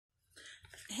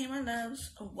Hey my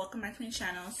loves, welcome back to my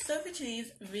channel. So for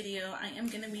today's video, I am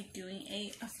going to be doing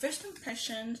a first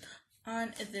impressions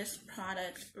on this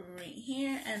product right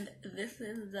here, and this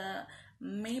is the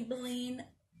Maybelline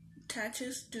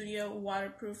Tattoo Studio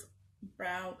Waterproof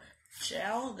Brow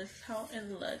Gel. This is how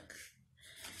it looks,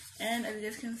 and as you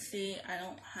guys can see, I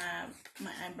don't have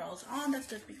my eyebrows on. That's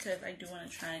just because I do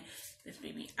want to try this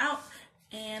baby out.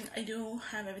 And I do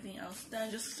have everything else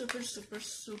done, just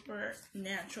super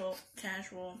natural,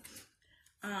 casual,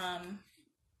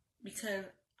 because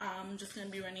I'm just going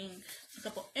to be running a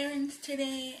couple errands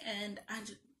today, and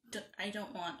I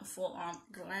don't want a full-on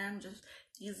glam, just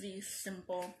easy,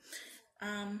 simple,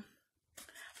 but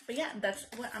yeah, that's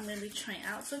what I'm going to be trying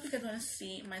out. So if you guys want to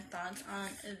see my thoughts on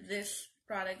this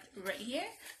product right here,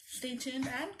 stay tuned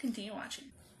and continue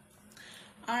watching.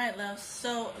 Alright loves,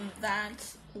 so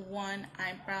that's one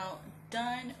eyebrow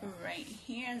done right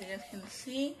here, as you guys can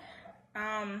see.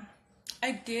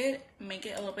 I did make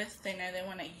it a little bit thinner than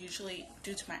what I usually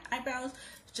do to my eyebrows,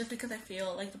 just because I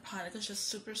feel like the product is just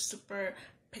super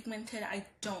pigmented. I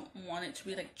don't want it to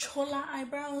be like chola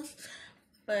eyebrows,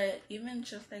 but even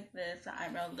just like this, the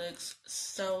eyebrow looks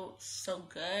so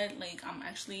good. Like, I'm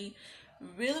actually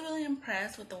really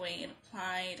impressed with the way it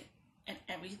applied and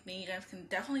everything. You guys can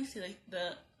definitely see like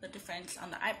the difference on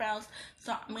the eyebrows.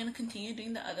 So I'm going to continue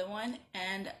doing the other one,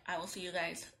 and I will see you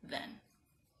guys then.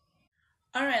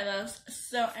 Alright loves,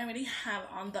 so I already have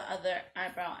on the other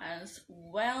eyebrow as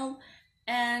well,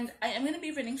 and I am going to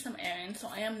be running some errands, so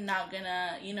I am not going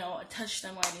to, touch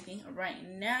them or anything right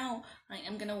now. I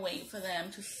am going to wait for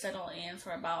them to settle in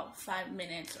for about 5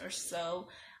 minutes or so.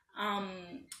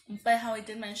 But how I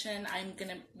did mention, I'm going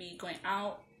to be going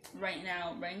out right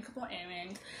now, running a couple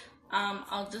errands.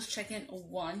 I'll just check in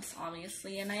once,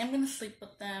 obviously, and I am going to sleep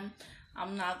with them.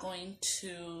 I'm not going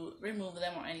to remove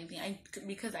them or anything,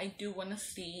 because I do want to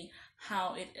see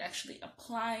how it actually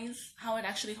applies, how it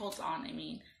actually holds on,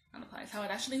 how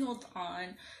it actually holds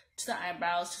on to the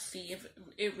eyebrows, to see if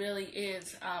it really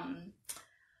is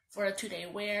for a 2-day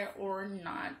wear or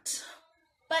not.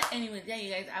 But anyways, yeah,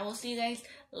 you guys, I will see you guys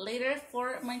later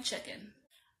for my check-in.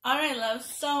 Alright loves,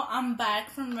 so I'm back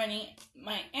from running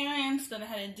my errands that I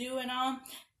had to do and all,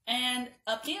 and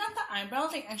update on the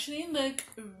eyebrows, they actually look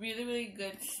really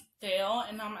good still,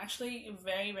 and I'm actually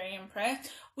very impressed.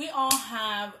 We all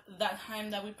have that time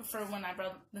that we prefer one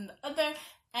eyebrow than the other,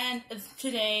 and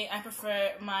today I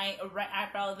prefer my right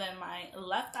eyebrow than my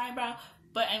left eyebrow,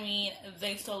 but I mean,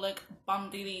 they still look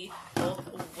bomb-diddy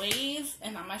both ways,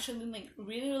 and I'm actually like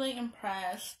really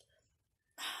impressed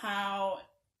how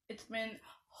it's been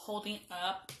holding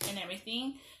up and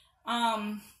everything.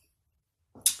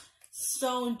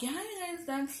 So yeah, you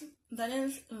guys, that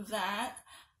is that.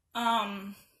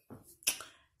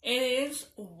 It is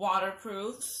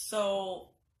waterproof, so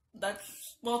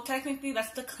that's, well, technically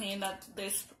that's the claim, that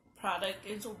this product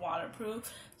is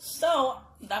waterproof. So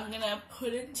I'm gonna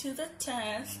put it to the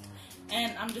test,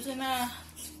 and I'm just gonna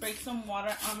spray some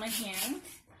water on my hands,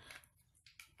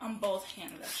 on both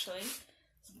hands actually.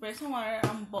 Spray some water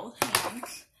on both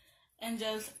hands, and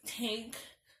just take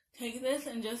this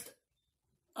and just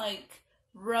like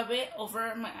rub it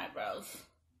over my eyebrows.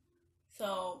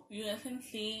 So you guys can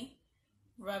see,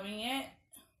 rubbing it,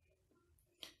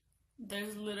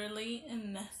 there's literally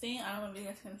nothing. I don't know if you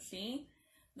guys can see,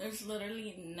 there's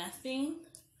literally nothing.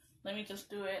 Let me just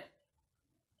do it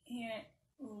here.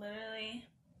 Literally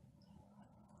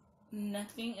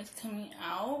nothing is coming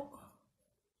out.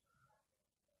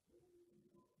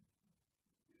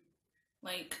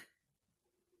 Like,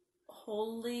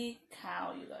 holy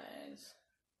cow, you guys.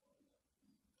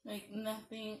 Like,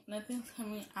 nothing's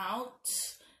coming out.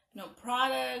 No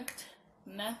product,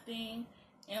 nothing.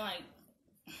 And like,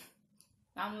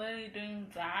 I'm literally doing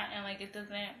that, and like,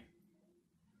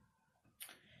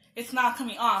 it's not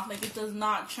coming off. Like, it does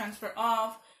not transfer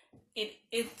off.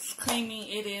 It's claiming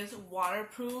it is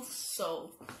waterproof,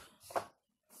 so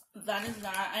that is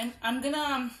that. I'm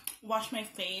gonna wash my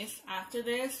face after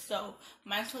this, so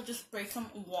might as well just spray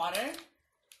some water.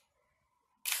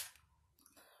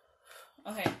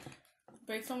 Okay,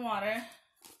 spray some water,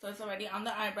 so it's already on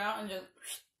the eyebrow, and just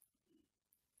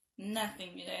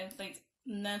nothing, you guys, like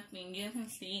nothing. You can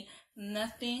see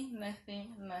nothing,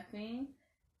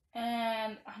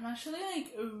 and I'm actually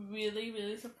like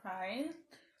really surprised.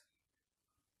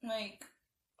 Like,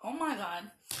 oh my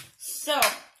god. So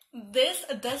this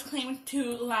does claim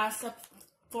to last up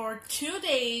for 2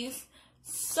 days.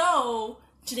 So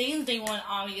today is day 1,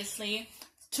 obviously.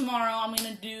 Tomorrow I'm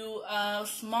gonna do a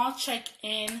small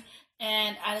check-in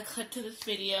and add a clip to this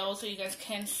video so you guys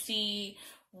can see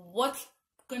what's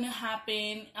gonna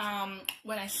happen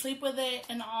when I sleep with it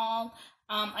and all.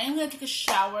 I am gonna take a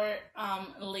shower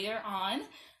later on,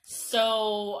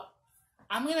 so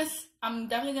I'm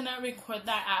definitely gonna record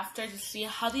that after to see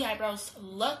how the eyebrows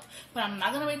look. But I'm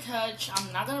not gonna retouch.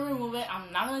 I'm not gonna remove it.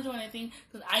 I'm not gonna do anything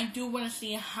because I do want to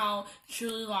see how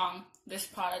truly long this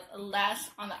product lasts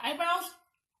on the eyebrows.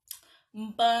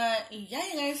 But yeah,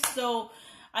 you guys. So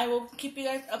I will keep you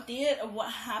guys updated of what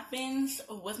happens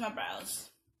with my brows.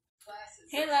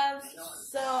 Hey loves,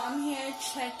 so I'm here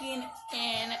checking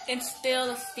in. It's still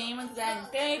the same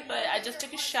exact day, but I just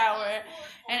took a shower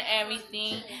and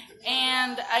everything,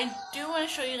 and I do want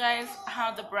to show you guys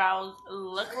how the brows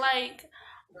look like.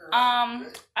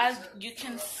 As you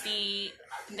can see,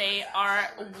 they are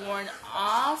worn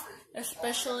off,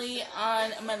 especially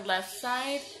on my left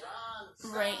side.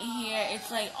 Right here,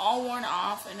 it's like all worn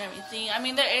off and everything. I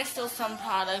mean, there is still some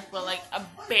product, but like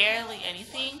barely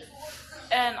anything.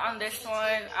 And on this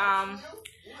one,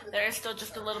 there is still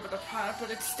just a little bit of product,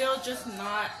 but it's still just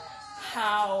not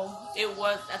how it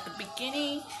was at the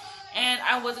beginning. And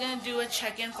I was gonna do a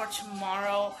check-in for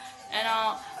tomorrow, and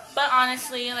but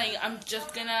honestly, like, I'm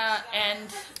just gonna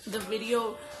end the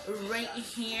video right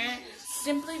here,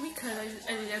 simply because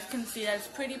as you guys can see, that's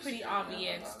pretty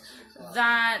obvious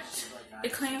that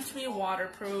it claims to be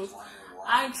waterproof.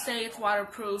 I'd say it's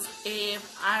waterproof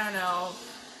if, I don't know,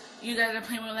 you guys are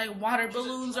playing with like water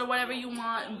balloons or whatever you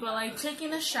want, but like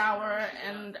taking a shower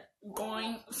and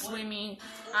going swimming,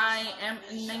 I am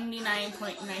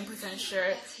 99.9% sure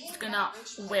it's gonna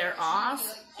wear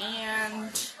off, and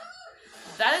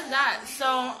that is that.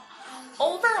 So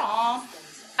overall,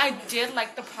 I did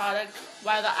like the product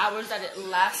while the hours that it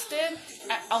lasted.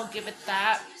 I'll give it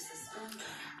that.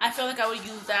 I feel like I would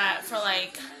use that for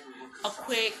like a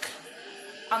quick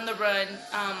on the run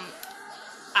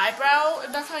eyebrow,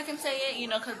 if that's how I can say it, you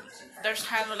know, because there's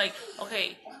times where like,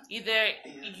 okay, either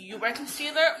you wear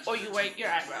concealer or you wear your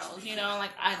eyebrows, you know,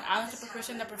 like I'm the type of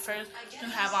person that prefers to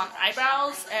have on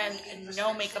eyebrows and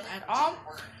no makeup at all.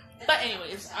 But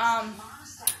anyways,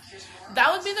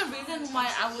 that would be the reason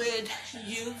why I would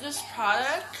use this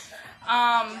product,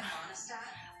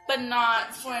 but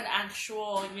not for an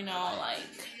actual, you know,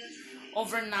 like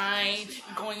overnight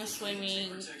going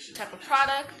swimming type of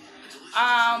product.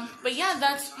 But yeah,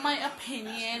 that's my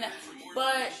opinion.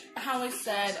 But how I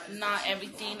said, not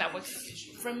everything that works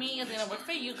for me is gonna work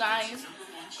for you guys.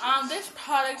 This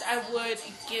product, I would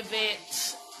give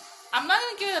it, I'm not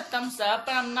gonna give it a thumbs up,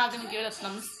 but I'm not gonna give it a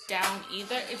thumbs down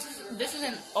either. This is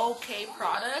an okay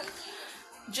product,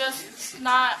 just it's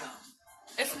not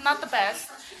the best.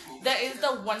 There is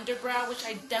the Wonder Brow, which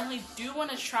I definitely do want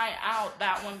to try out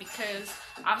that one, because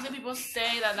obviously people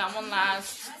say that one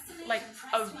lasts like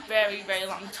a very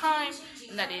long time,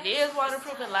 and that it is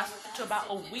waterproof. It lasts to about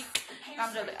a week. And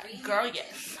I'm just like, girl,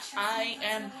 yes, I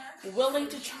am willing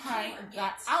to try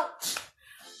that out.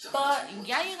 But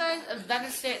yeah, you guys, that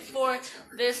is it for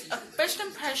this first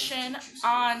impression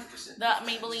on the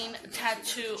Maybelline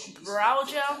Tattoo Brow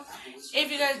Gel.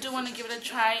 If you guys do want to give it a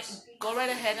try, go right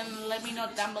ahead and let me know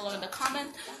down below in the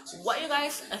comments what you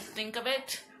guys think of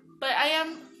it. But I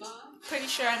am pretty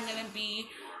sure I'm going to be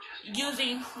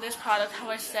using this product, how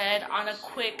I said, on a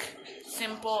quick,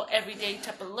 simple, everyday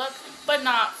type of look, but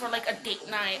not for like a date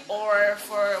night or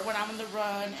for when I'm on the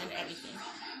run and everything.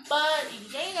 But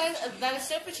yeah, you guys, that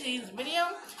is it for today's video.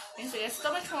 Thanks you guys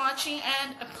so much for watching,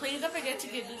 and please don't forget to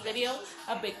give this video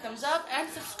a big thumbs up and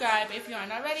subscribe if you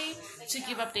aren't already to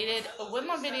keep updated with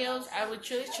my videos. I would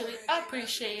truly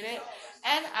appreciate it,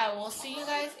 and I will see you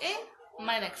guys in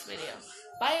my next video.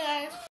 Bye guys.